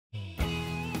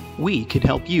we can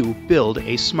help you build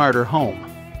a smarter home.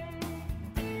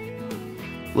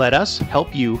 Let us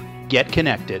help you get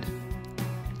connected.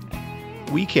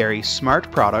 We carry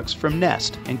smart products from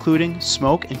Nest, including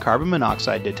smoke and carbon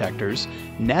monoxide detectors,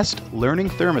 Nest learning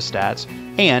thermostats,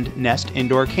 and Nest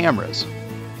indoor cameras.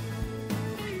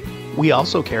 We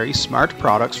also carry smart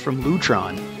products from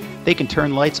Lutron. They can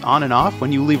turn lights on and off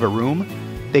when you leave a room,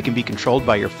 they can be controlled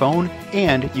by your phone,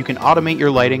 and you can automate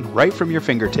your lighting right from your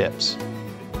fingertips.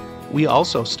 We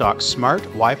also stock smart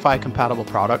Wi-Fi compatible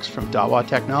products from Dahua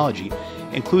Technology,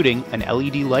 including an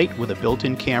LED light with a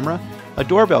built-in camera, a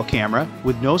doorbell camera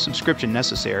with no subscription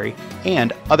necessary,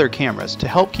 and other cameras to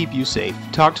help keep you safe.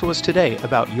 Talk to us today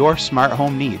about your smart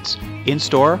home needs, in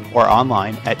store or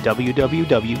online at www.gmes.com.